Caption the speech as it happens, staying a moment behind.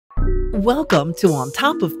Welcome to On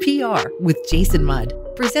Top of PR with Jason Mudd,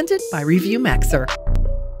 presented by Review Maxer.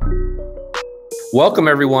 Welcome,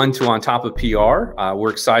 everyone, to On Top of PR.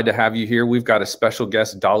 We're excited to have you here. We've got a special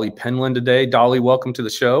guest, Dolly Penland, today. Dolly, welcome to the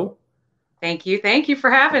show. Thank you. Thank you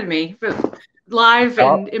for having me live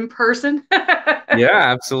and in person. Yeah,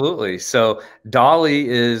 absolutely. So Dolly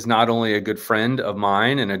is not only a good friend of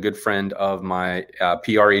mine and a good friend of my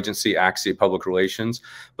PR agency, Axia Public Relations,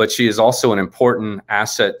 but she is also an important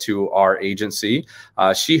asset to our agency.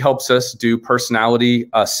 She helps us do personality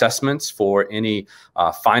assessments for any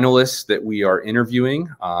finalists that we are interviewing,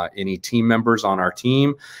 any team members on our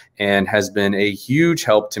team, and has been a huge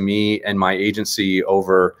help to me and my agency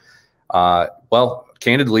over, well,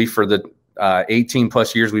 candidly, for the 18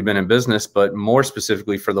 plus years we've been in business, but more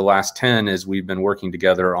specifically for the last 10 as we've been working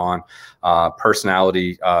together on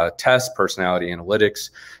personality tests, personality analytics.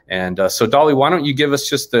 And so Dolly, why don't you give us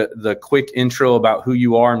just the quick intro about who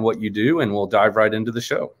you are and what you do, and we'll dive right into the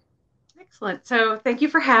show. Excellent. So thank you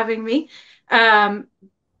for having me.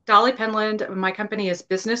 Dolly Penland, my company is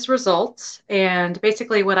Business Results. And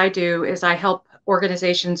basically what I do is I help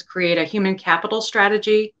organizations create a human capital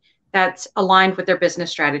strategy that's aligned with their business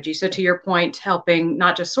strategy. So to your point, helping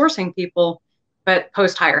not just sourcing people, but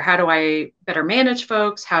post-hire. How do I better manage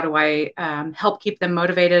folks? How do I help keep them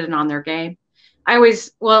motivated and on their game?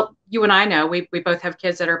 Well, you and I know, we both have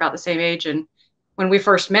kids that are about the same age. And when we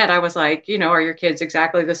first met, I was like, are your kids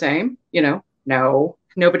exactly the same? No,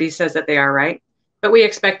 nobody says that they are, right? But we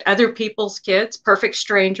expect other people's kids, perfect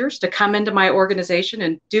strangers, to come into my organization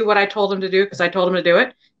and do what I told them to do because I told them to do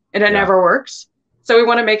it. And it never works. So we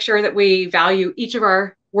want to make sure that we value each of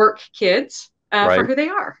our work kids for who they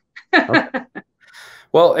are. Okay.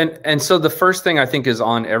 Well, and so the first thing I think is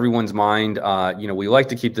on everyone's mind, we like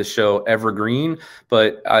to keep the show evergreen,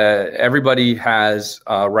 but everybody has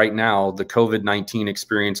right now the COVID-19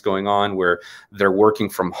 experience going on where they're working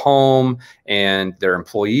from home and their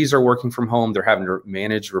employees are working from home. They're having to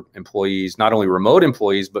manage employees, not only remote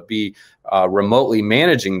employees, but be remotely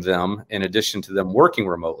managing them in addition to them working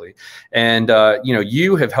remotely. And,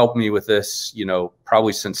 you have helped me with this,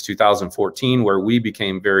 probably since 2014, where we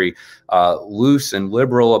became very loose and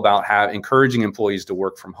liberal about encouraging employees to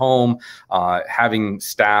work from home, having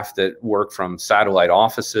staff that work from satellite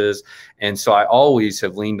offices. And so I always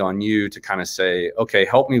have leaned on you to kind of say, okay,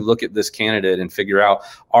 help me look at this candidate and figure out,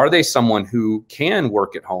 are they someone who can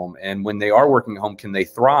work at home? And when they are working at home, can they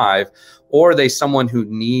thrive? Or are they someone who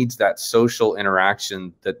needs that social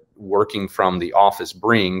interaction that working from the office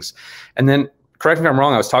brings? And then, correct me if I'm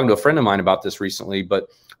wrong, I was talking to a friend of mine about this recently, but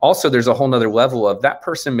also there's a whole nother level of that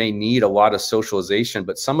person may need a lot of socialization,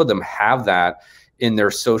 but some of them have that in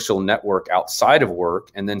their social network outside of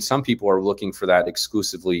work. And then some people are looking for that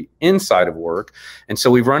exclusively inside of work. And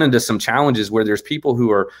so we've run into some challenges where there's people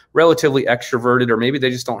who are relatively extroverted, or maybe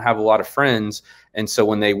they just don't have a lot of friends. And so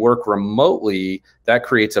when they work remotely, that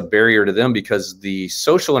creates a barrier to them because the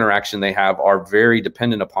social interaction they have are very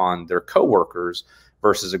dependent upon their coworkers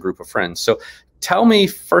versus a group of friends. So tell me,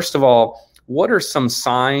 first of all, what are some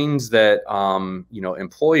signs that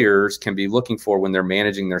employers can be looking for when they're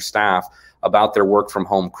managing their staff about their work from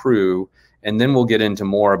home crew? And then we'll get into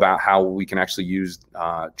more about how we can actually use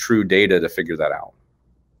true data to figure that out.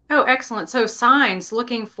 Oh, excellent. So signs,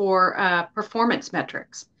 looking for performance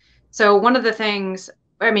metrics. So one of the things,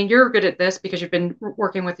 you're good at this because you've been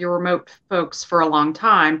working with your remote folks for a long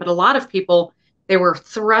time, but a lot of people, they were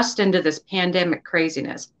thrust into this pandemic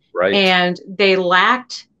craziness. Right. And they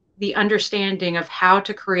lacked the understanding of how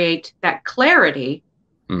to create that clarity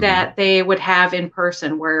that they would have in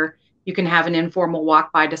person, where you can have an informal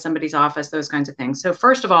walk by to somebody's office, those kinds of things. So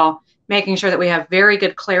first of all, making sure that we have very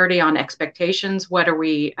good clarity on expectations. How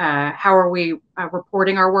are we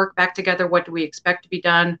reporting our work back together? What do we expect to be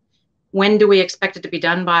done? When do we expect it to be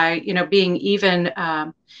done by, being even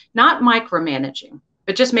not micromanaging,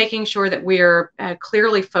 but just making sure that we're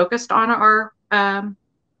clearly focused on our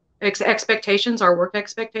expectations, our work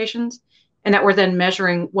expectations, and that we're then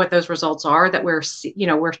measuring what those results are, that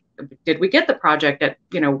did we get the project at,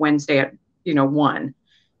 Wednesday at, 1?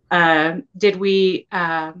 Did we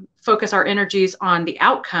focus our energies on the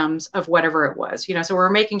outcomes of whatever it was? So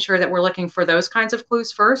we're making sure that we're looking for those kinds of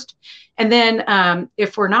clues first. And then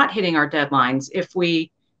if we're not hitting our deadlines, if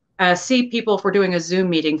we see people, if we're doing a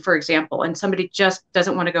Zoom meeting, for example, and somebody just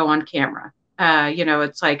doesn't want to go on camera,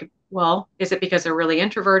 it's like, well, is it because they're really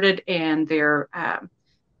introverted and they're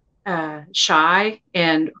shy,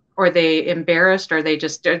 and or are they embarrassed, or are they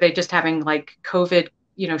just having like COVID,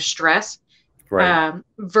 stress,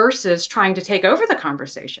 versus trying to take over the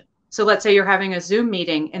conversation? So let's say you're having a Zoom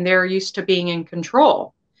meeting and they're used to being in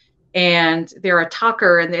control. and they're a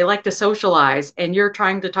talker and they like to socialize, and you're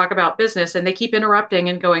trying to talk about business and they keep interrupting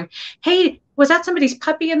and going, hey, was that somebody's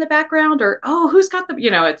puppy in the background? Or, oh, who's got the,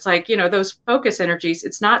 it's like, those focus energies.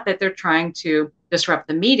 It's not that they're trying to disrupt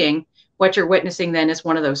the meeting. What you're witnessing then is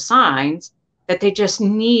one of those signs that they just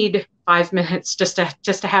need 5 minutes just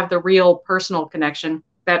to have the real personal connection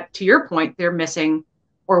that, to your point, they're missing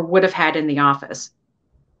or would have had in the office.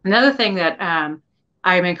 Another thing that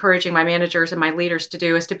I'm encouraging my managers and my leaders to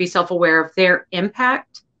do is to be self-aware of their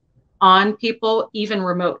impact on people, even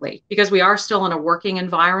remotely, because we are still in a working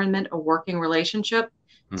environment, a working relationship.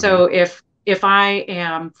 Mm-hmm. So if I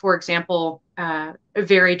am, for example,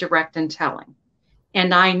 very direct and telling,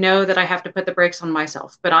 and I know that I have to put the brakes on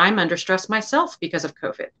myself, but I'm under stress myself because of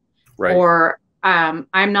COVID, right? Or I'm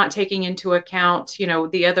not taking into account,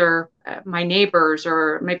 the other, my neighbors,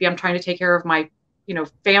 or maybe I'm trying to take care of my,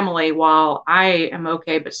 family while I am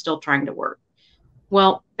okay, but still trying to work.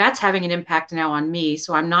 Well, that's having an impact now on me.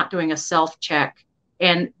 So I'm not doing a self-check,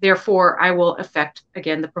 and therefore I will affect,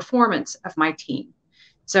 again, the performance of my team.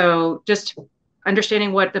 So just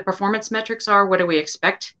understanding what the performance metrics are, what do we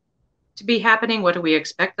expect to be happening? What do we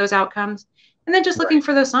expect those outcomes? And then just looking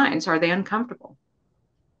for those signs. Are they uncomfortable?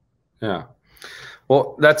 Yeah.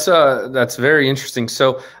 Well, that's very interesting.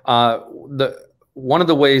 So one of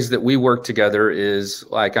the ways that we work together is,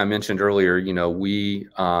 like I mentioned earlier, we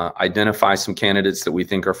identify some candidates that we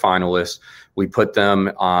think are finalists. We put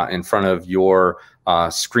them in front of your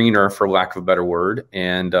screener, for lack of a better word,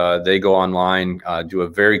 and they go online, do a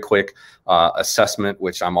very quick assessment,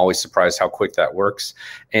 which I'm always surprised how quick that works.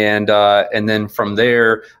 And then from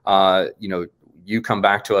there, you come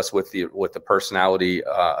back to us with the personality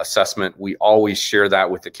assessment. We always share that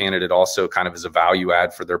with the candidate also, kind of as a value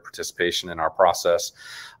add for their participation in our process.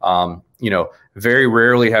 Very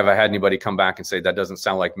rarely have I had anybody come back and say, that doesn't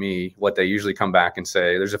sound like me. What they usually come back and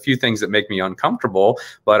say, there's a few things that make me uncomfortable,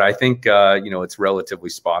 but I think, it's relatively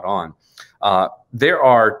spot on. There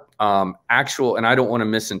are actual, and I don't want to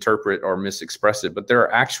misinterpret or misexpress it, but there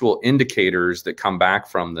are actual indicators that come back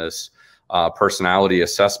from this personality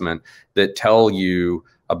assessment that tell you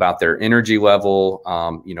about their energy level,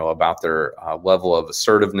 about their level of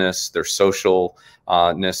assertiveness, their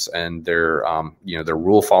socialness, and their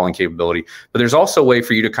rule following capability. But there's also a way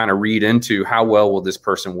for you to kind of read into how well will this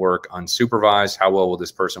person work unsupervised, how well will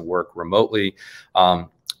this person work remotely.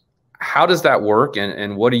 How does that work,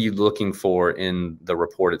 and what are you looking for in the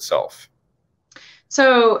report itself?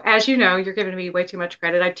 So as you know, you're giving me way too much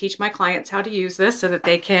credit. I teach my clients how to use this so that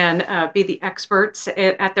they can be the experts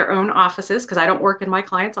at their own offices, because I don't work in my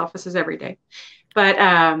clients' offices every day. But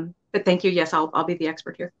thank you. Yes, I'll be the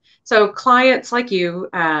expert here. So clients like you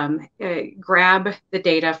grab the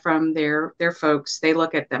data from their folks. They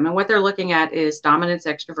look at them, and what they're looking at is dominance,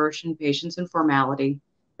 extroversion, patience, and formality.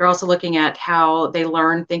 They're also looking at how they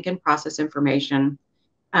learn, think, and process information.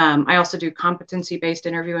 I also do competency-based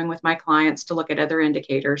interviewing with my clients to look at other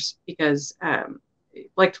indicators, because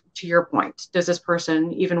like to your point, does this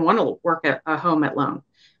person even want to work at a home alone?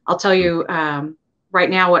 I'll tell you right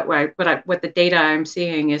now what the data I'm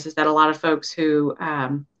seeing is that a lot of folks who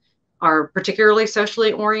are particularly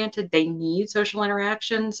socially oriented, they need social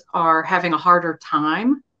interactions, are having a harder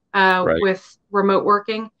time with remote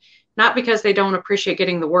working. Not because they don't appreciate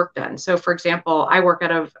getting the work done. So, for example, I work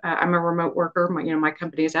out of, I'm a remote worker. My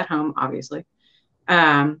company is at home, obviously,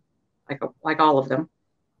 like all of them.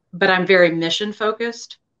 But I'm very mission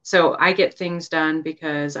focused. So I get things done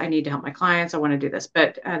because I need to help my clients. I want to do this.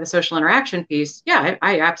 But the social interaction piece, yeah,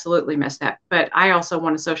 I absolutely miss that. But I also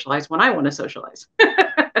want to socialize when I want to socialize.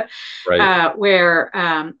 Where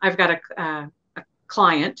I've got a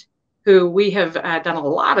client who we have done a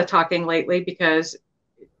lot of talking lately, because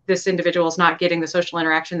this individual is not getting the social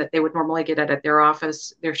interaction that they would normally get at their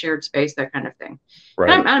office, their shared space, that kind of thing. Right.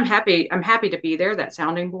 And I'm happy to be there, that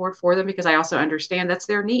sounding board for them, because I also understand that's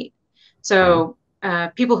their need. So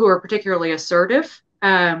people who are particularly assertive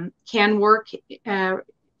can work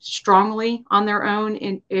strongly on their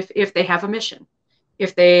own if they have a mission,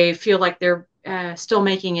 if they feel like they're still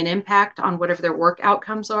making an impact on whatever their work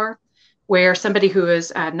outcomes are, where somebody who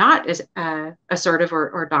is not as assertive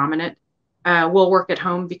or dominant will work at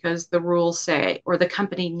home because the rules say, or the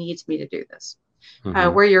company needs me to do this.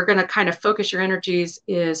 Where you're going to kind of focus your energies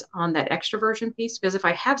is on that extroversion piece, because if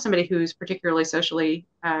I have somebody who's particularly socially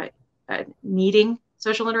needing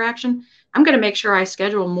social interaction, I'm going to make sure I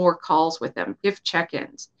schedule more calls with them, give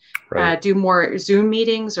check-ins, do more Zoom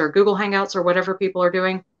meetings or Google Hangouts or whatever people are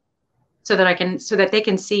doing, so that they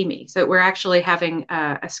can see me, so that we're actually having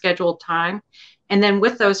a scheduled time. And then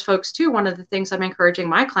with those folks too, one of the things I'm encouraging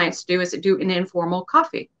my clients to do is to do an informal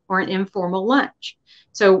coffee or an informal lunch,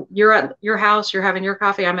 So you're at your house, you're having your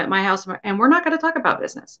coffee, I'm at my house, and we're not going to talk about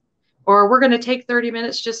business. Or we're going to take 30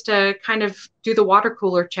 minutes just to kind of do the water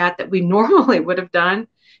cooler chat that we normally would have done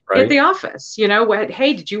at the Right. office.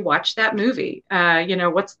 Hey, did you watch that movie?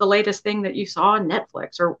 What's the latest thing that you saw on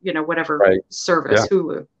Netflix or, whatever Right. service, Yeah.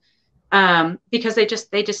 Hulu? Because they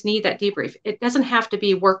just need that debrief. It doesn't have to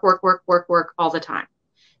be work, work, work, work, work all the time.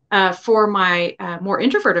 For my more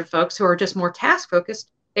introverted folks who are just more task focused,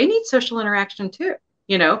 they need social interaction too.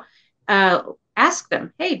 Ask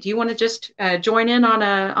them, hey, do you want to just join in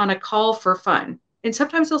on a call for fun? And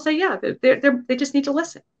sometimes they'll say, yeah, they just need to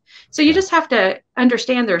listen. So you Yeah. just have to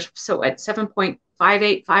understand at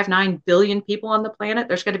 7.5859 billion people on the planet,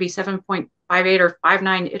 there's going to be 7.58 or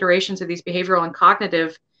 59 iterations of these behavioral and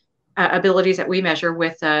cognitive abilities that we measure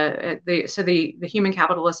with the human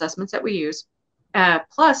capital assessments that we use.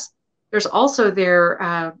 Plus, there's also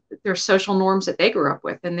their social norms that they grew up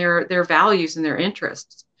with and their values and their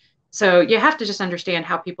interests. So you have to just understand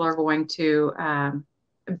how people are going to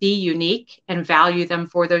be unique and value them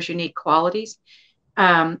for those unique qualities.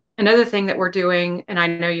 Another thing that we're doing, and I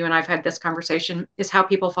know you and I've had this conversation, is how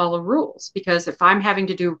people follow rules. Because if I'm having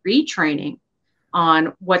to do retraining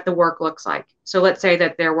on what the work looks like, so let's say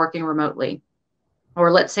that they're working remotely,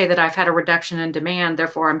 or let's say that I've had a reduction in demand,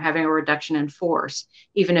 therefore I'm having a reduction in force,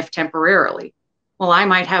 even if temporarily. Well, I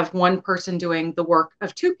might have one person doing the work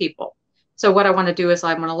of two people. So what I want to do is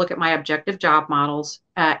I'm going to look at my objective job models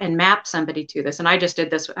and map somebody to this. And I just did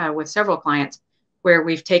this with several clients where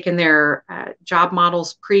we've taken their job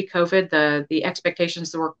models pre-COVID, the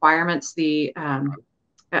expectations, the requirements, the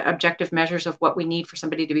objective measures of what we need for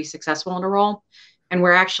somebody to be successful in a role. And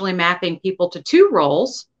we're actually mapping people to two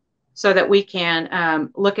roles so that we can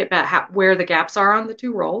look at where the gaps are on the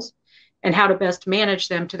two roles and how to best manage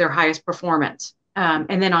them to their highest performance.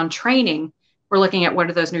 And then on training, we're looking at what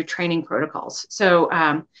are those new training protocols. So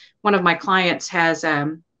one of my clients has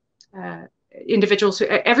individuals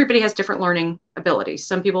everybody has different learning abilities.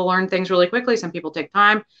 Some people learn things really quickly. Some people take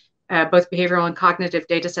time. Both behavioral and cognitive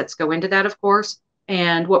data sets go into that, of course.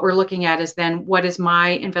 And what we're looking at is then what is my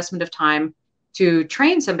investment of time to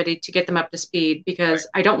train somebody to get them up to speed, because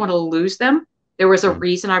I don't want to lose them. There was a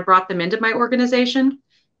reason I brought them into my organization.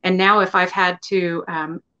 And now if I've had to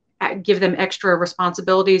give them extra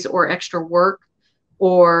responsibilities or extra work,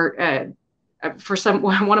 or for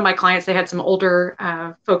one of my clients, they had some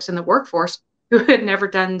older folks in the workforce who had never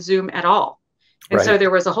done Zoom at all. And so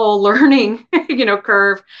there was a whole learning,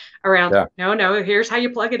 curve around, no, here's how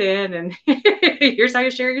you plug it in, and here's how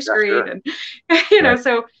you share your screen. And,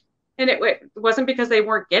 so, and it wasn't because they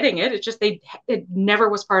weren't getting it. It's just it never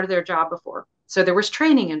was part of their job before. So there was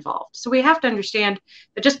training involved. So we have to understand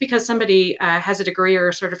that just because somebody has a degree or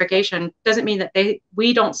a certification doesn't mean that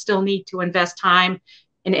we don't still need to invest time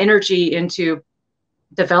and energy into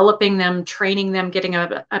developing them, training them, getting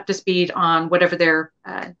up to speed on whatever their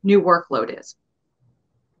new workload is.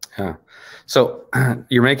 Yeah. So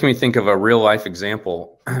you're making me think of a real life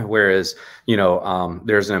example, whereas,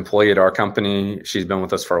 there's an employee at our company. She's been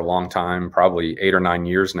with us for a long time, probably 8 or 9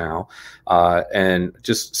 years now. And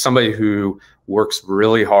just somebody who works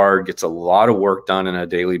really hard, gets a lot of work done on a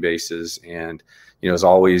daily basis, and, is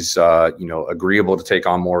always, agreeable to take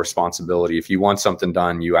on more responsibility. If you want something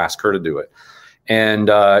done, you ask her to do it. And,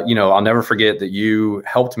 I'll never forget that you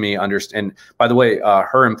helped me understand. By the way,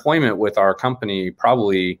 her employment with our company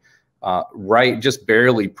probably just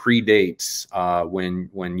barely predates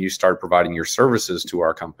when you started providing your services to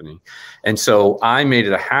our company. And so I made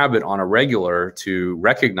it a habit on a regular to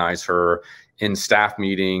recognize her in staff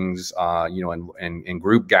meetings, and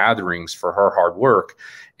group gatherings for her hard work.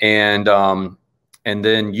 And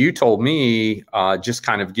then you told me, just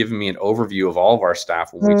kind of giving me an overview of all of our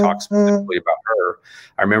staff when we talked specifically about her.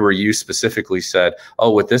 I remember you specifically said,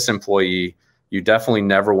 oh, with this employee, you definitely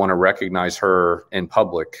never want to recognize her in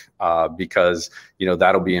public because,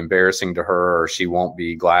 that'll be embarrassing to her, or she won't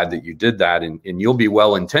be glad that you did that. And you'll be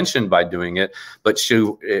well-intentioned by doing it, but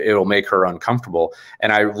it'll make her uncomfortable.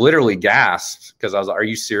 And I literally gasped because I was like, are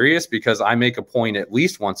you serious? Because I make a point at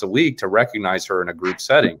least once a week to recognize her in a group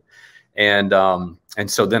setting. And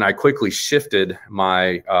so then I quickly shifted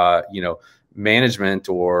my, management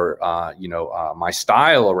or, my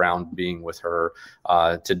style around being with her,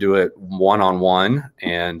 to do it one-on-one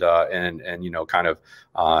and kind of,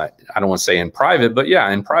 I don't want to say in private, but yeah,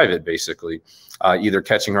 in private, basically, either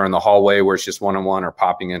catching her in the hallway where it's just one-on-one, or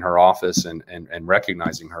popping in her office and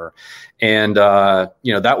recognizing her. And,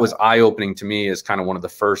 that was eye-opening to me as kind of one of the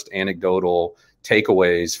first anecdotal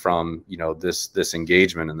takeaways from, this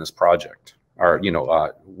engagement in this project, or,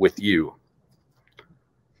 with you.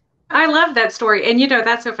 I love that story. And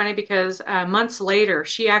that's so funny because months later,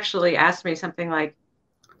 she actually asked me something like,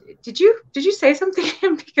 did you say something to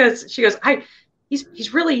him? Because she goes,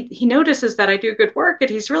 he's really, he notices that I do good work and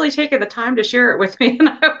he's really taken the time to share it with me. And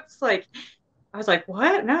I was like,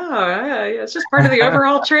 what? No, it's just part of the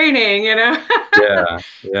overall training, Yeah, yeah,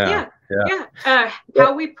 Yeah, yeah. yeah. Well,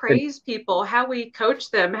 How we praise people, how we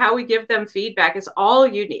coach them, how we give them feedback is all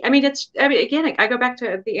unique. I mean, again, I go back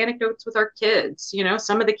to the anecdotes with our kids.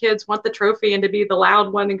 Some of the kids want the trophy and to be the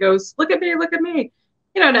loud one and goes, look at me, look at me.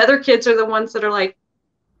 And other kids are the ones that are like,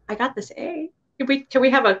 I got this A. Can we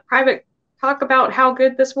have a private talk about how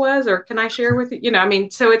good this was, or can I share with you?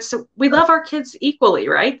 So we love our kids equally,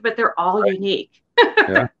 right? But they're all unique.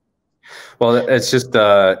 yeah. Well, it's just,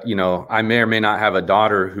 I may or may not have a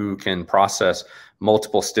daughter who can process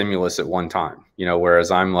multiple stimulus at one time,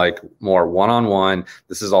 whereas I'm like more one-on-one,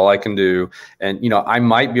 this is all I can do. And, I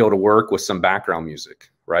might be able to work with some background music,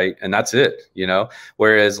 right? And that's it,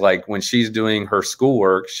 whereas like when she's doing her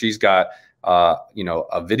schoolwork, she's got,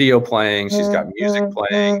 a video playing, she's got music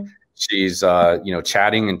playing. She's,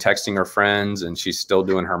 chatting and texting her friends, and she's still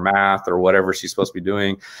doing her math or whatever she's supposed to be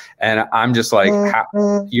doing. And I'm just like,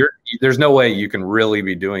 there's no way you can really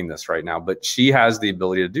be doing this right now, but she has the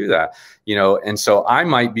ability to do that, and so I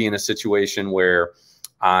might be in a situation where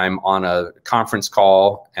I'm on a conference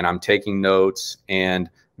call and I'm taking notes and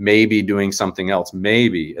maybe doing something else,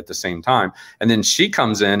 maybe at the same time. And then she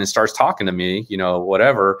comes in and starts talking to me,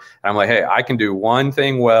 whatever. And I'm like, hey, I can do one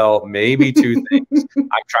thing well, maybe two things.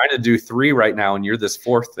 I'm trying to do three right now, and you're this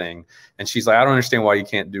fourth thing. And she's like, I don't understand why you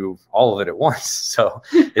can't do all of it at once. So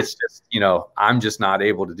it's just, I'm just not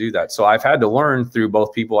able to do that. So I've had to learn through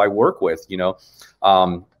both people I work with,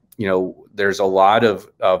 there's a lot of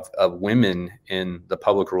women in the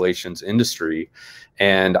public relations industry,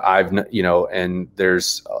 and and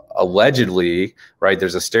there's allegedly, right,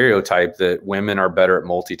 there's a stereotype that women are better at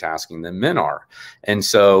multitasking than men are. And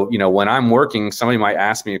so, when I'm working, somebody might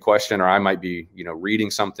ask me a question, or I might be, reading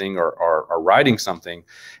something or writing something,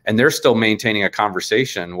 and they're still maintaining a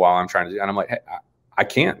conversation while I'm trying to do, and I'm like, hey, I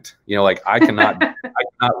can't, I cannot, I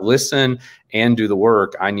cannot listen and do the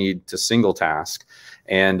work. I need to single task.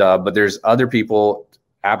 And, but there's other people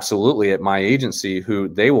absolutely at my agency who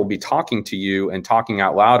they will be talking to you and talking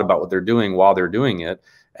out loud about what they're doing while they're doing it.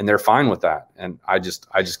 And they're fine with that. And I just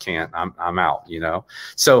can't, I'm out,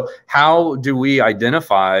 So how do we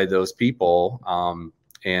identify those people,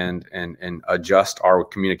 and adjust our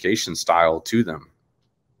communication style to them?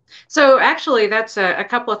 So actually, that's a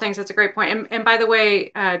couple of things. That's a great point. And by the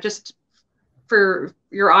way, just for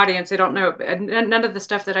your audience, I don't know, none of the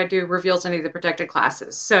stuff that I do reveals any of the protected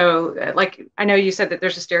classes. So like, I know you said that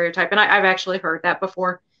there's a stereotype, and I've actually heard that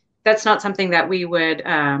before. That's not something that we would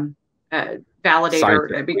validate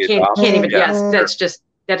or we can't even, yes,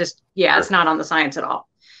 it's not on the science at all.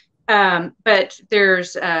 But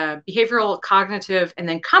there's behavioral, cognitive, and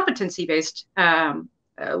then competency-based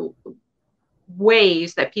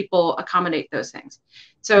ways that people accommodate those things.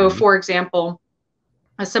 So for example,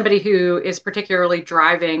 as somebody who is particularly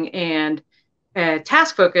driving and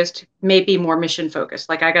task focused may be more mission focused.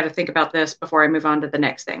 Like, I got to think about this before I move on to the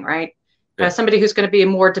next thing, right? Yeah. Somebody who's going to be a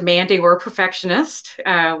more demanding or a perfectionist,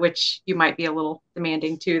 which you might be a little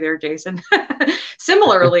demanding too there, Jason,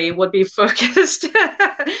 similarly would be focused,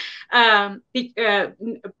 but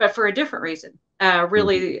for a different reason.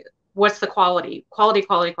 Really, what's the quality,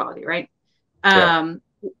 right?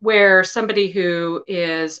 Where somebody who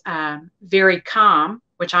is very calm,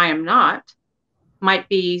 which I am not, might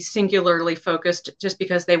be singularly focused just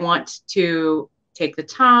because they want to take the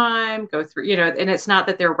time, go through, and it's not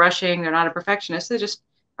that they're rushing, they're not a perfectionist, they just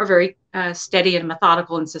are very steady and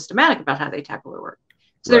methodical and systematic about how they tackle their work.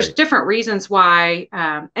 So there's different reasons why,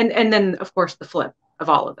 and then of course the flip of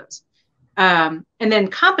all of those. And then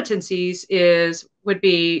competencies would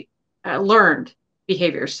be learned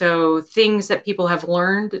behavior. So things that people have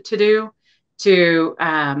learned to do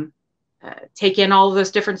to take in all of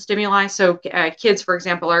those different stimuli. So kids, for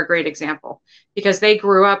example, are a great example because they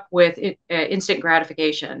grew up with instant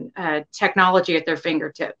gratification, technology at their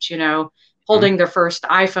fingertips, holding their first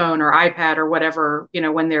iPhone or iPad or whatever,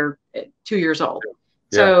 when they're 2 years old.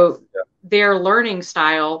 So their learning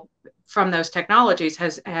style from those technologies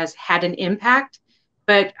has had an impact,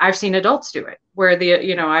 but I've seen adults do it where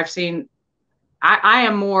I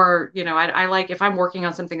am more, I like, if I'm working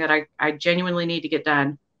on something that I genuinely need to get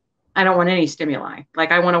done, I don't want any stimuli.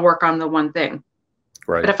 Like, I want to work on the one thing.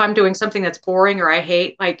 Right. But if I'm doing something that's boring or I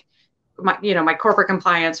hate, like my corporate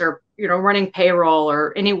compliance or, running payroll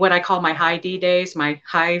or what I call my high D days, my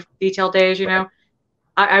high detail days,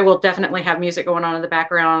 I will definitely have music going on in the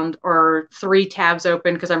background or 3 tabs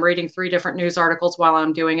open because I'm reading 3 different news articles while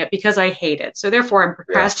I'm doing it because I hate it. So therefore I'm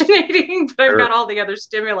procrastinating, but I've got all the other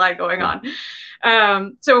stimuli going on.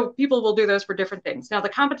 So people will do those for different things. Now the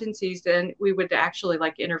competencies, then we would actually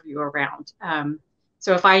like interview around.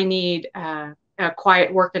 So if I need a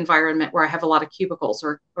quiet work environment where I have a lot of cubicles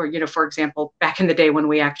or, for example, back in the day when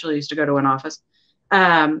we actually used to go to an office,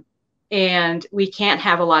 and we can't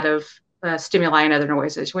have a lot of stimuli and other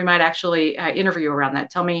noises. We might actually interview around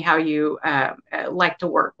that. Tell me how you like to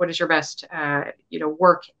work. What is your best,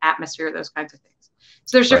 work atmosphere, those kinds of things.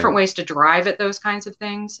 So there's different ways to drive at those kinds of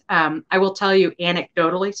things. I will tell you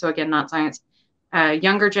anecdotally, so again, not science,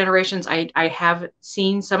 younger generations, I have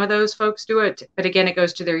seen some of those folks do it, but again, it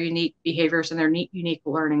goes to their unique behaviors and their unique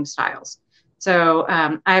learning styles. So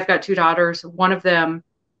I've got 2 daughters. One of them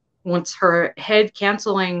wants her head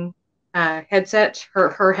canceling headset,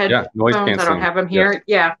 her headphones. Noise canceling. I don't have them here.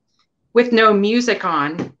 Yeah. With no music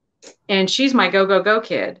on. And she's my go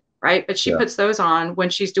kid, right? But she puts those on when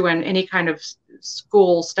she's doing any kind of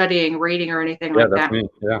school studying, reading, or anything like that's that. Me.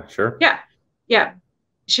 Yeah, sure. Yeah.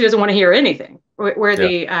 She doesn't want to hear anything. Where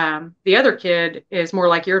the other kid is more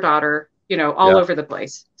like your daughter, all over the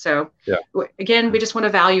place. So again, we just want to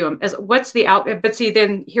value them as what's the out. But see,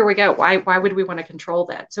 then here we go. Why would we want to control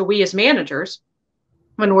that? So we as managers,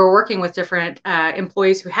 when we're working with different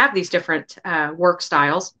employees who have these different work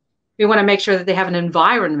styles, we want to make sure that they have an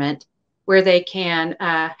environment where they can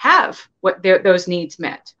have what those needs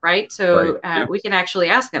met, right? So we can actually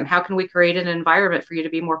ask them, how can we create an environment for you to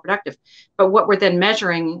be more productive? But what we're then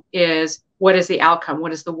measuring is, what is the outcome?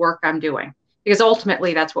 What is the work I'm doing? Because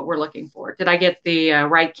ultimately, that's what we're looking for. Did I get the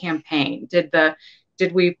right campaign? Did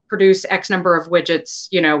we produce X number of widgets,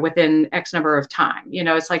 within X number of time?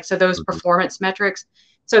 It's like, so those performance metrics.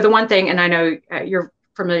 So the one thing, and I know you're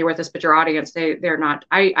familiar with this, but your audience, they're not.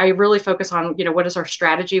 I really focus on, what is our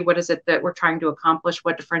strategy? What is it that we're trying to accomplish?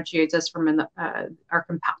 What differentiates us from our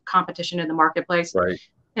competition in the marketplace? Right.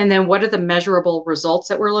 And then what are the measurable results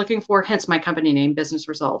that we're looking for? Hence my company name, Business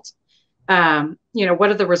Results. What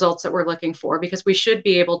are the results that we're looking for? Because we should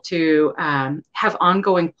be able to have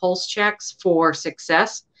ongoing pulse checks for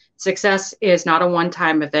success. Success is not a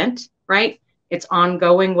one-time event, right? It's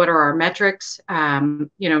ongoing. What are our metrics?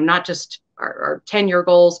 Not just our 10-year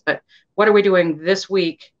goals, but what are we doing this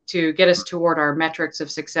week to get us toward our metrics of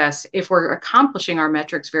success? If we're accomplishing our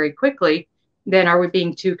metrics very quickly, then are we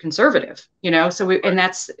being too conservative? So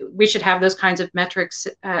we should have those kinds of metrics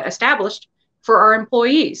established for our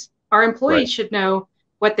employees. Our employees should know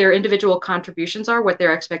what their individual contributions are, what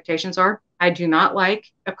their expectations are. I do not like,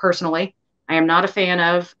 personally, I am not a fan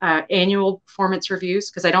of annual performance reviews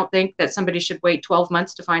because I don't think that somebody should wait 12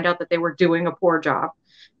 months to find out that they were doing a poor job.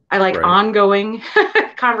 I like ongoing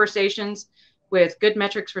conversations with good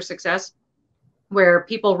metrics for success, where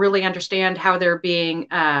people really understand how they're being,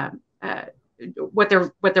 what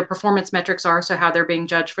their performance metrics are, so how they're being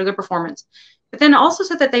judged for their performance. But then also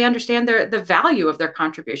so that they understand the value of their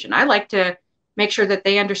contribution. I like to make sure that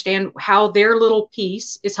they understand how their little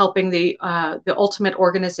piece is helping the ultimate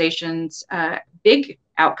organization's big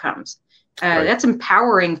outcomes. That's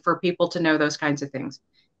empowering for people to know those kinds of things.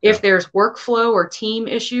 If there's workflow or team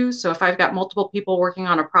issues, so if I've got multiple people working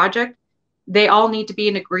on a project, they all need to be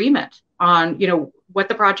in agreement on, what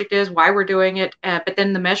the project is, why we're doing it, but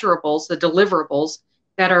then the measurables, the deliverables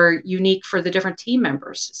that are unique for the different team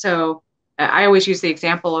members. So I always use the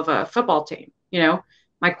example of a football team.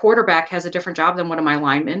 My quarterback has a different job than one of my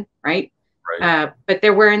linemen, right? But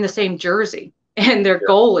they're wearing the same jersey and their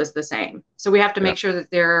goal is the same. So we have to make sure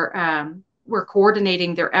that we're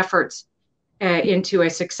coordinating their efforts into a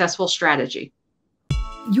successful strategy.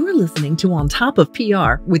 You're listening to On Top of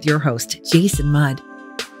PR with your host, Jason Mudd.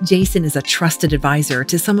 Jason is a trusted advisor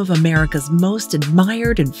to some of America's most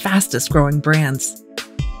admired and fastest growing brands.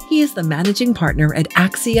 He is the managing partner at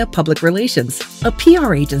Axia Public Relations, a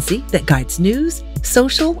PR agency that guides news,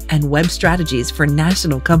 social, and web strategies for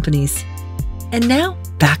national companies. And now,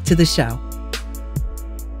 back to the show.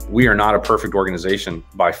 We are not a perfect organization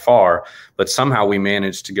by far, but somehow we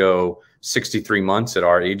managed to go 63 months at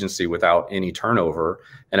our agency without any turnover.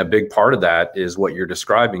 And a big part of that is what you're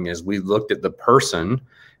describing is we looked at the person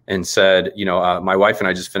and said, my wife and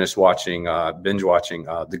I just finished binge watching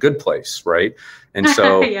The Good Place, right? And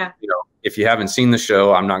so, if you haven't seen the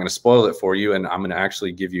show, I'm not going to spoil it for you. And I'm going to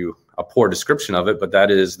actually give you a poor description of it. But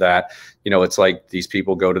that is that, it's like these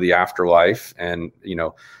people go to the afterlife and,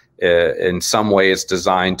 in some way it's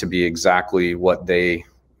designed to be exactly what they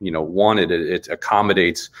wanted. It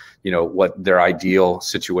accommodates, what their ideal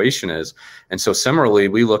situation is. And so similarly,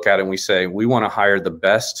 we look at it and we say, we want to hire the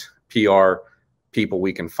best PR people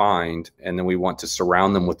we can find, and then we want to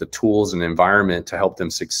surround them with the tools and environment to help them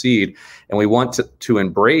succeed. And we want to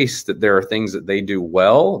embrace that there are things that they do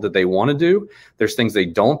well that they want to do. There's things they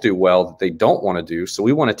don't do well that they don't want to do. So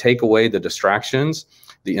we want to take away the distractions,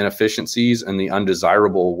 the inefficiencies, and the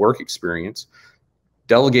undesirable work experience.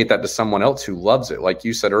 Delegate that to someone else who loves it. Like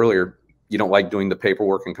you said earlier, you don't like doing the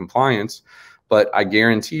paperwork and compliance, but I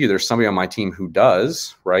guarantee you there's somebody on my team who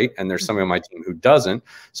does, right? And there's somebody on my team who doesn't.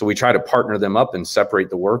 So we try to partner them up and separate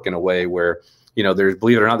the work in a way where, you know, there's,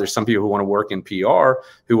 believe it or not, there's some people who want to work in PR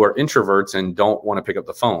who are introverts and don't want to pick up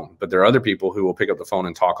the phone, but there are other people who will pick up the phone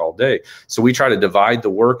and talk all day. So we try to divide the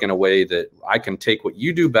work in a way that I can take what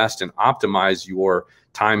you do best and optimize your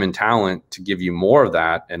time and talent to give you more of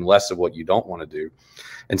that and less of what you don't want to do.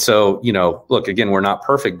 And so, you know, look, again, we're not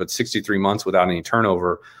perfect, but 63 months without any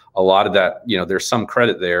turnover, a lot of that, you know, there's some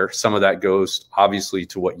credit there. Some of that goes obviously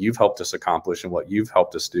to what you've helped us accomplish and what you've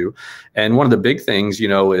helped us do. And one of the big things, you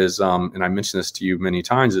know, is, and I mentioned this to you many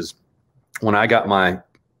times, is when I got my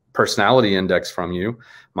personality index from you,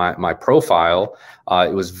 my profile,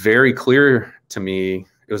 it was very clear to me.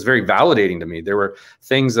 It was very validating to me. There were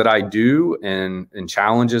things that I do and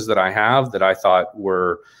challenges that I have that I thought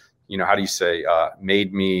were, you know, how do you say,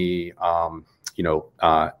 made me, you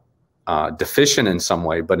know, deficient in some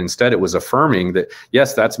way, but instead it was affirming that,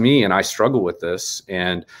 yes, that's me and I struggle with this.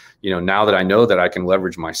 And, you know, now that I know that I can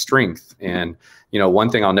leverage my strength. And, you know, one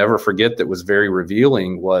thing I'll never forget that was very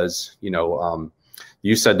revealing was, you know,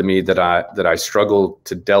 you said to me that I struggle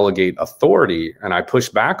to delegate authority, and I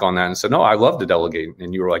pushed back on that and said, no, I love to delegate.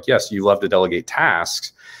 And you were like, yes, you love to delegate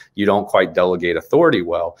tasks. You don't quite delegate authority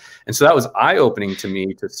well. And so that was eye-opening to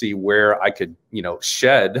me to see where I could, you know,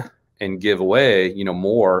 shed and give away, you know,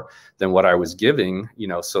 more than what I was giving, you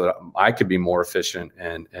know, so that I could be more efficient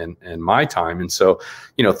and my time. And so,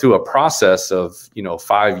 you know, through a process of, you know,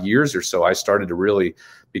 5 years or so, I started to really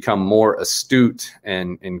become more astute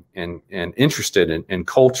and interested in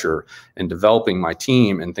culture and developing my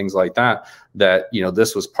team and things like that, that, you know,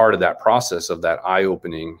 this was part of that process of that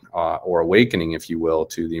eye-opening or awakening, if you will,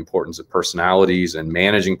 to the importance of personalities and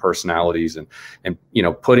managing personalities and, you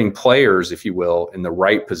know, putting players, if you will, in the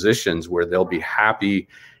right positions where they'll be happy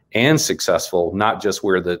and successful, not just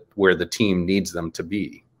where the team needs them to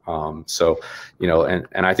be. So, you know,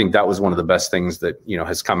 and I think that was one of the best things that, you know,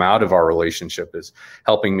 has come out of our relationship, is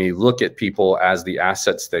helping me look at people as the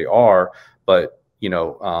assets they are. But, you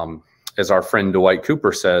know, as our friend Dwight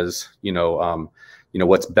Cooper says, you know,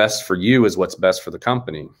 what's best for you is what's best for the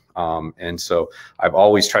company. And so I've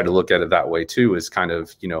always tried to look at it that way too, is kind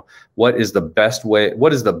of, you know, what is the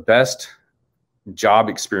best job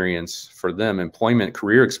experience for them, employment,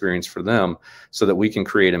 career experience for them, so that we can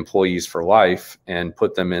create employees for life and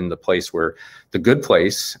put them in the place where the good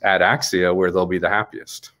place at Axia, where they'll be the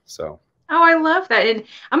happiest. So. Oh, I love that. And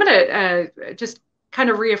I'm going to just kind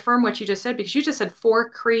of reaffirm what you just said, because you just said 4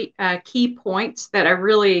 key points that I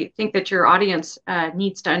really think that your audience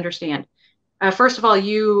needs to understand. First of all,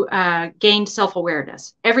 you gained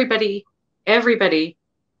self-awareness. Everybody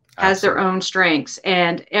has their own strengths,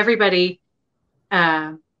 and everybody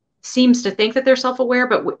seems to think that they're self-aware,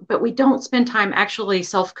 but we don't spend time actually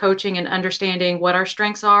self-coaching and understanding what our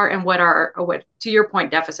strengths are and what to your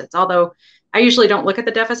point, deficits. Although I usually don't look at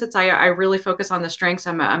the deficits, I really focus on the strengths.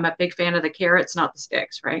 I'm a big fan of the carrots, not the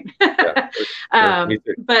sticks, right? Yeah,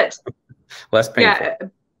 but less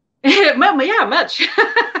painful. Yeah, much.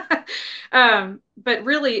 But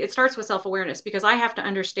really, it starts with self-awareness, because I have to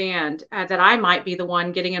understand that I might be the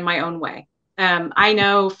one getting in my own way. I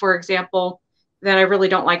know, for example, that I really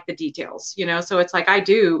don't like the details, you know, so it's like I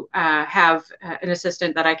do have an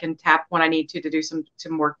assistant that I can tap when I need to do some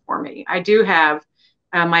work for me. I do have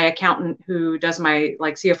my accountant who does my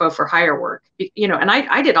like CFO for hire work, you know, and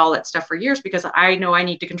I did all that stuff for years because I know I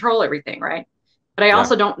need to control everything, right? But I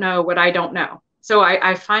also don't know what I don't know. So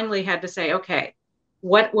I finally had to say, okay,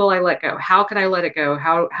 what will I let go? How can I let it go?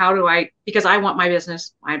 How do I, because I want my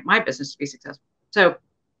business to be successful. So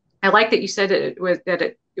I like that you said it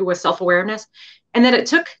was self-awareness, and that it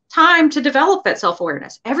took time to develop that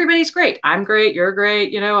self-awareness. Everybody's great. I'm great. You're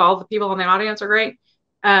great. You know, all the people in the audience are great.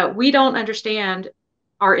 We don't understand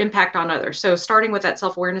our impact on others. So starting with that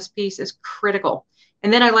self-awareness piece is critical.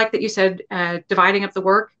 And then I like that you said dividing up the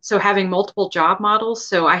work. So having multiple job models.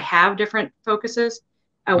 So I have different focuses.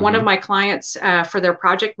 One of my clients, for their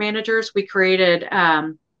project managers, we created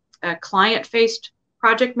client-faced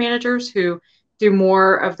project managers who do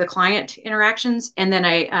more of the client interactions, and then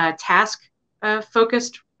a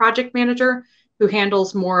task-focused project manager who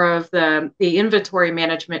handles more of the inventory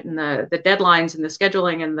management and the deadlines and the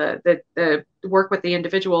scheduling and the work with the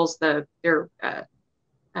individuals, their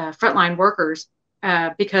frontline workers.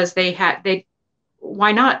 because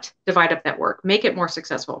why not divide up that work, make it more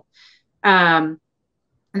successful? Then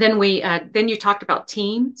you talked about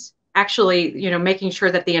teams, actually, making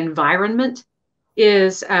sure that the environment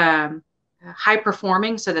is high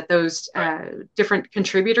performing, so that those different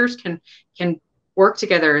contributors can work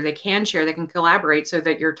together, they can share, they can collaborate, so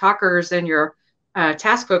that your talkers and your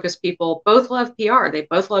task focused people both love PR, they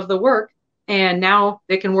both love the work, and now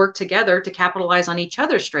they can work together to capitalize on each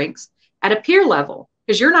other's strengths at a peer level,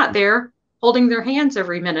 because you're not there holding their hands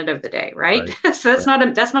every minute of the day, right? So that's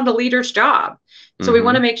not a leader's job. So we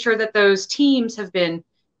want to make sure that those teams have been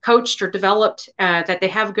coached or developed, that they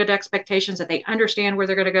have good expectations, that they understand where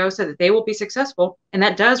they're going to go, so that they will be successful. And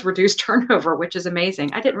that does reduce turnover, which is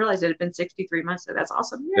amazing. I didn't realize it had been 63 months, so that's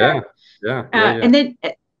awesome. Yeah. And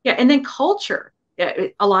then culture.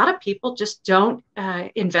 A lot of people just don't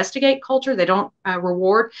investigate culture. They don't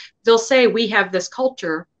reward. They'll say, we have this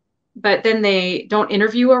culture, but then they don't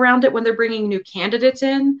interview around it when they're bringing new candidates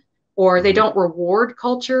in, or they don't reward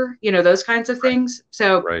culture, those kinds of things.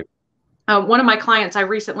 So one of my clients, I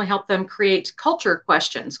recently helped them create culture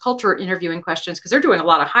interviewing questions, because they're doing a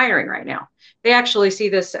lot of hiring right now. They actually see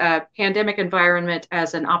this pandemic environment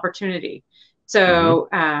as an opportunity. So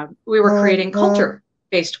we were creating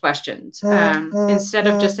culture-based questions instead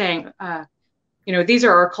of just saying, these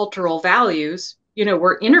are our cultural values.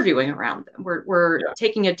 We're interviewing around them. We're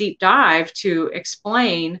taking a deep dive to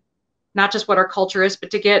explain not just what our culture is,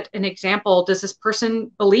 but to get an example. Does this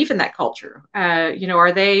person believe in that culture?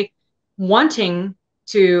 Are they wanting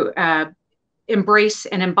to embrace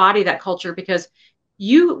and embody that culture? Because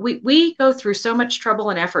we go through so much trouble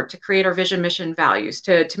and effort to create our vision, mission, values,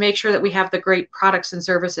 to make sure that we have the great products and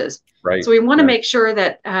services. So we want to make sure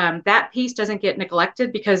that that piece doesn't get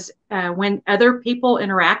neglected, because when other people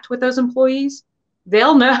interact with those employees,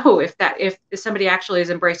 they'll know if somebody actually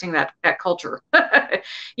is embracing that culture.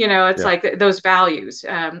 It's like those values.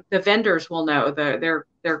 The vendors will know, their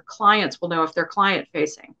clients will know if they're client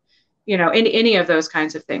facing, any of those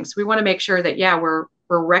kinds of things. We want to make sure that,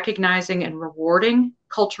 we're recognizing and rewarding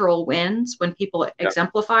cultural wins when people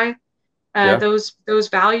exemplify those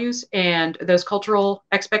values and those cultural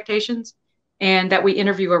expectations, and that we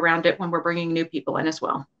interview around it when we're bringing new people in as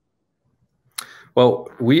well.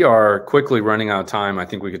 Well, we are quickly running out of time. I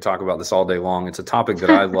think we could talk about this all day long. It's a topic that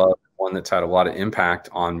I love, one that's had a lot of impact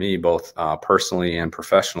on me, both personally and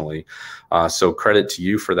professionally. So credit to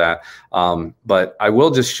you for that. But I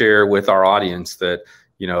will just share with our audience that,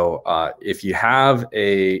 if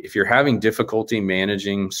you're having difficulty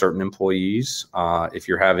managing certain employees, if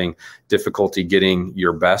you're having difficulty getting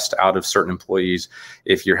your best out of certain employees,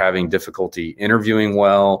 if you're having difficulty interviewing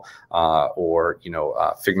well, or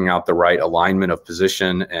figuring out the right alignment of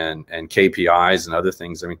position and KPIs and other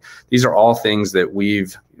things. I mean, these are all things that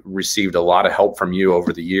we've received a lot of help from you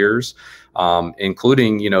over the years,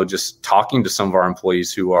 including just talking to some of our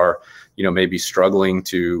employees who are maybe struggling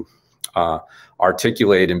to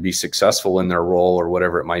articulate and be successful in their role or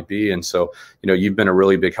whatever it might be. And so, you've been a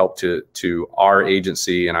really big help to our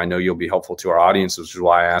agency, and I know you'll be helpful to our audience, which is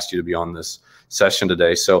why I asked you to be on this session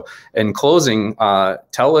today. So in closing,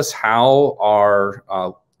 tell us how our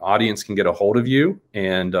audience can get a hold of you,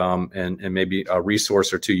 and maybe a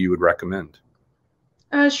resource or two you would recommend.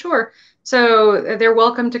 Sure. So they're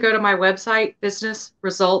welcome to go to my website,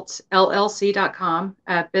 businessresultsllc.com,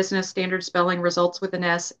 business standard spelling, results with an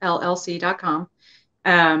S, LLC.com.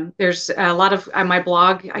 There's a lot of my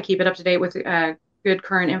blog. I keep it up to date with good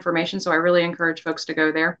current information, so I really encourage folks to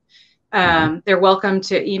go there. They're welcome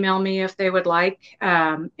to email me if they would like.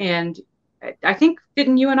 And I think,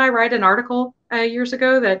 didn't you and I write an article years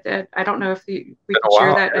ago that I don't know if we could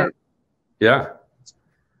share that?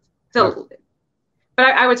 So.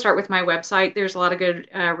 But I would start with my website. There's a lot of good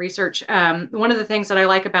research. One of the things that I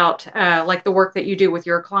like about like the work that you do with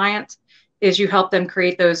your clients is you help them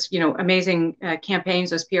create those, amazing campaigns,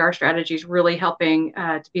 those PR strategies, really helping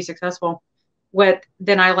to be successful. What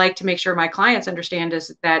then I like to make sure my clients understand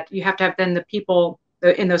is that you have to have then the people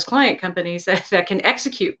in those client companies that can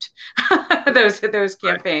execute those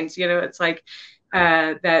campaigns. It's like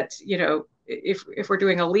that, if we're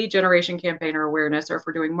doing a lead generation campaign or awareness, or if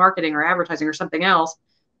we're doing marketing or advertising or something else,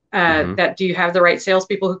 that do you have the right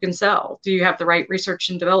salespeople who can sell? Do you have the right research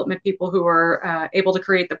and development people who are able to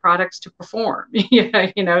create the products to perform? Do you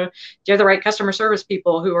have the right customer service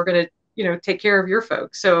people who are going to, take care of your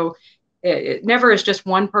folks? So it never is just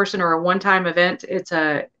one person or a one-time event. It's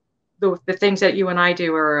the things that you and I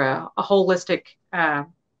do are a holistic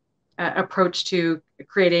approach to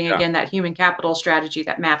creating, again, that human capital strategy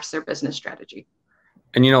that maps their business strategy.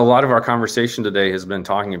 And, a lot of our conversation today has been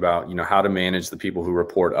talking about, how to manage the people who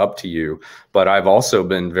report up to you. But I've also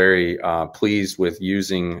been very pleased with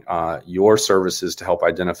using your services to help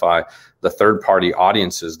identify the third-party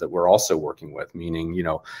audiences that we're also working with, meaning,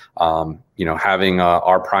 having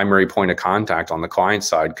our primary point of contact on the client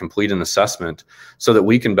side complete an assessment so that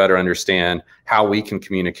we can better understand how we can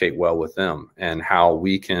communicate well with them and how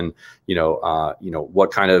we can,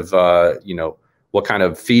 what kind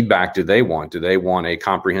of feedback do they want? Do they want a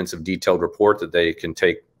comprehensive, detailed report that they can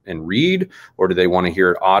take and read, or do they want to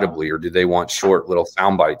hear it audibly, or do they want short little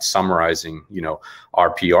sound bites summarizing, our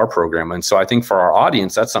PR program? And so I think for our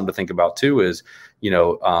audience, that's something to think about too, is,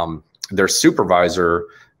 their supervisor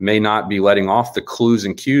may not be letting off the clues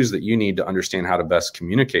and cues that you need to understand how to best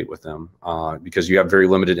communicate with them, because you have very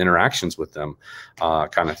limited interactions with them,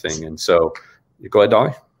 kind of thing. And so go ahead,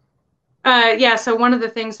 Dolly. Yeah, so one of the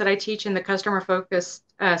things that I teach in the customer focused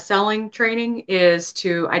selling training is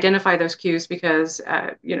to identify those cues, because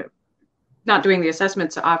not doing the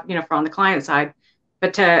assessments for on the client side,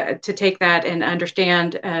 but to take that and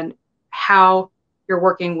understand and how you're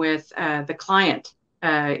working with the client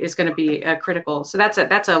is going to be critical. So that's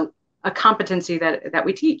a competency that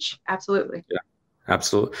we teach. Absolutely. Yeah.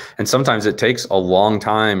 Absolutely. And sometimes it takes a long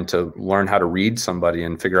time to learn how to read somebody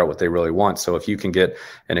and figure out what they really want. So if you can get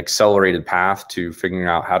an accelerated path to figuring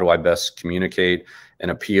out how do I best communicate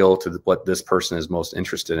and appeal to what this person is most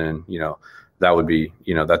interested in, that would be,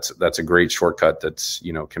 that's a great shortcut that's,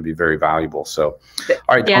 can be very valuable. So,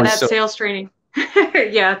 all right. Yeah, that's sales training.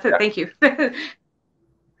 Yeah. Thank you.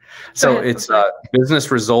 So it's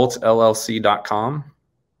businessresultsllc.com.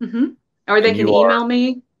 Mm-hmm. Or they can email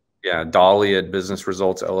me. Yeah, Dolly at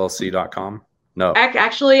businessresultsllc.com. No.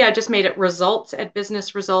 Actually, I just made it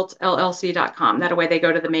results@businessresultsllc.com. That way they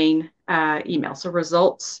go to the main email. So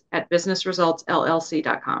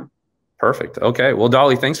results@businessresultsllc.com. Perfect. Okay. Well,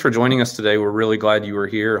 Dolly, thanks for joining us today. We're really glad you were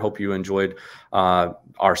here. Hope you enjoyed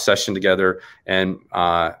our session together. And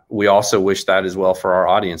we also wish that as well for our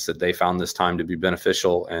audience, that they found this time to be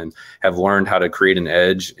beneficial and have learned how to create an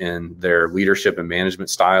edge in their leadership and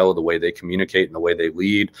management style, the way they communicate and the way they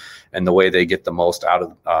lead and the way they get the most out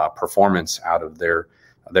of performance out of their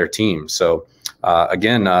team. So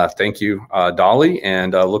again, thank you, Dolly,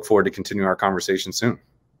 and look forward to continuing our conversation soon.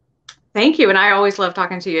 Thank you. And I always love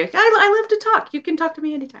talking to you. I love to talk. You can talk to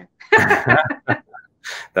me anytime.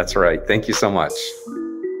 That's right. Thank you so much.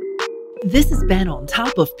 This has been On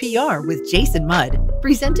Top of PR with Jason Mudd,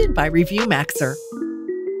 presented by Review Maxer.